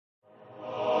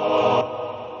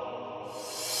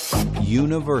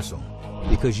Universal,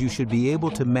 because you should be able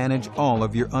to manage all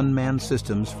of your unmanned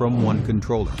systems from one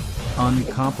controller.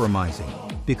 Uncompromising,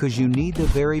 because you need the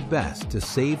very best to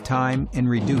save time and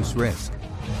reduce risk.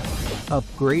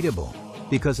 Upgradable,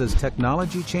 because as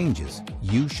technology changes,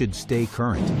 you should stay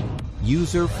current.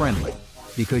 User-friendly,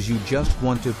 because you just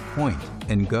want to point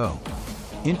and go.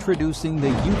 Introducing the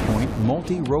uPoint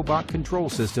multi-robot control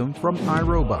system from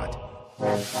iRobot.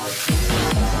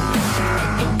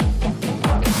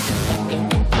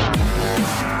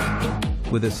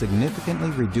 With a significantly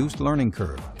reduced learning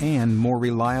curve and more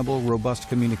reliable, robust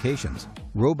communications,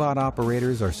 robot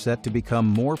operators are set to become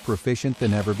more proficient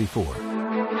than ever before.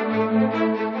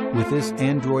 With this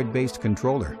Android-based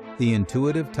controller, the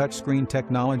intuitive touchscreen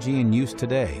technology in use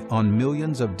today on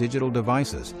millions of digital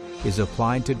devices is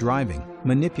applied to driving,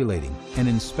 manipulating, and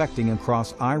inspecting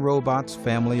across iRobot's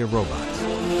family of robots.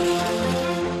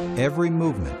 Every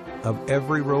movement of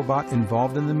every robot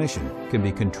involved in the mission can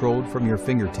be controlled from your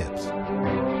fingertips.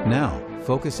 Now,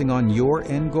 focusing on your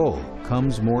end goal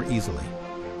comes more easily.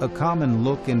 A common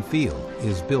look and feel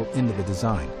is built into the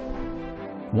design.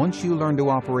 Once you learn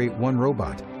to operate one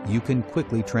robot, you can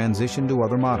quickly transition to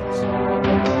other models.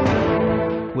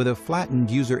 With a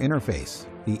flattened user interface,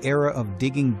 the era of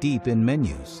digging deep in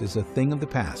menus is a thing of the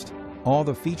past. All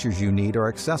the features you need are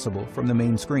accessible from the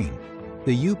main screen.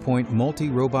 The uPoint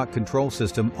multi-robot control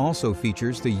system also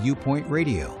features the uPoint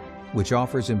radio, which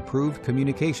offers improved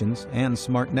communications and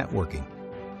smart networking.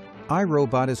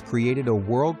 iRobot has created a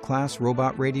world-class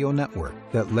robot radio network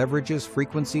that leverages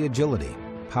frequency agility,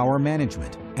 power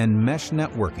management, and mesh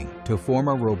networking to form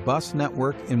a robust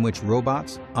network in which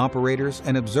robots, operators,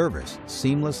 and observers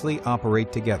seamlessly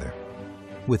operate together.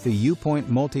 With the uPoint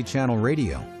multi-channel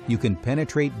radio, you can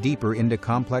penetrate deeper into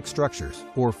complex structures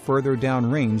or further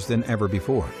downrange than ever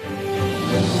before.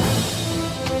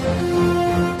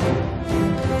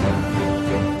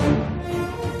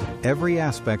 Every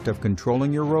aspect of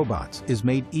controlling your robots is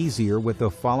made easier with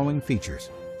the following features: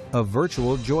 a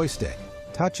virtual joystick.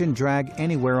 Touch and drag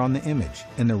anywhere on the image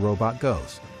and the robot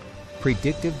goes.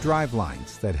 Predictive drive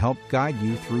lines that help guide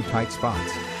you through tight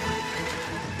spots.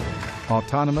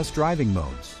 Autonomous driving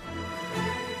modes,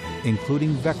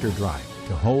 including vector drive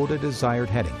to hold a desired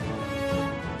heading.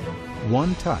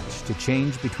 One touch to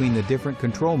change between the different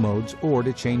control modes or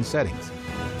to change settings.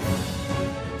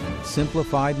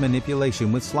 Simplified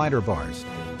manipulation with slider bars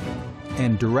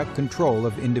and direct control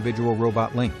of individual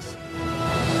robot links.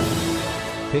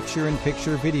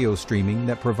 Picture-in-picture video streaming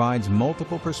that provides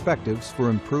multiple perspectives for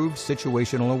improved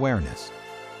situational awareness.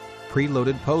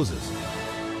 Preloaded poses,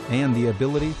 and the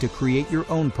ability to create your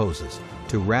own poses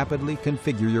to rapidly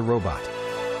configure your robot.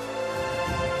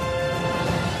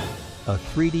 A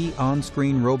 3D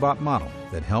on-screen robot model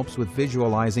that helps with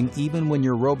visualizing even when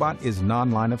your robot is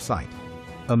non-line of sight.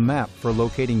 A map for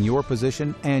locating your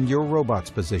position and your robot's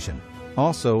position.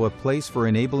 Also a place for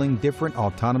enabling different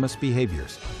autonomous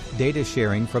behaviors. Data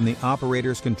sharing from the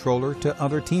operator's controller to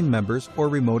other team members or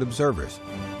remote observers.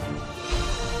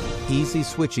 Easy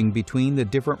switching between the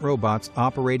different robots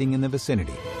operating in the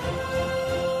vicinity.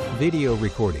 Video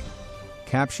recording.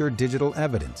 Capture digital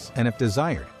evidence and, if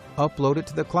desired, upload it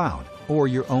to the cloud or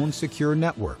your own secure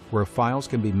network where files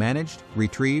can be managed,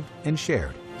 retrieved, and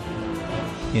shared.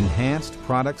 Enhanced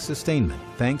product sustainment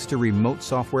thanks to remote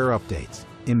software updates,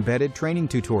 embedded training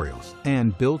tutorials,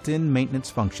 and built-in maintenance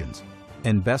functions.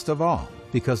 And best of all,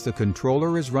 because the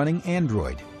controller is running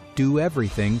Android, do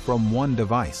everything from one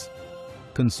device.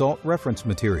 Consult reference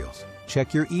materials,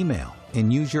 check your email,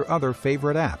 and use your other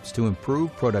favorite apps to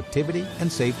improve productivity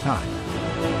and save time.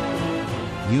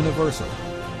 Universal,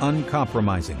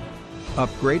 uncompromising,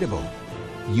 upgradable,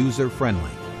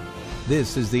 user-friendly.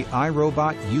 This is the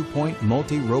iRobot uPoint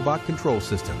multi-robot control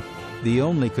system, the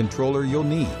only controller you'll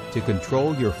need to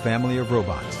control your family of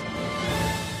robots.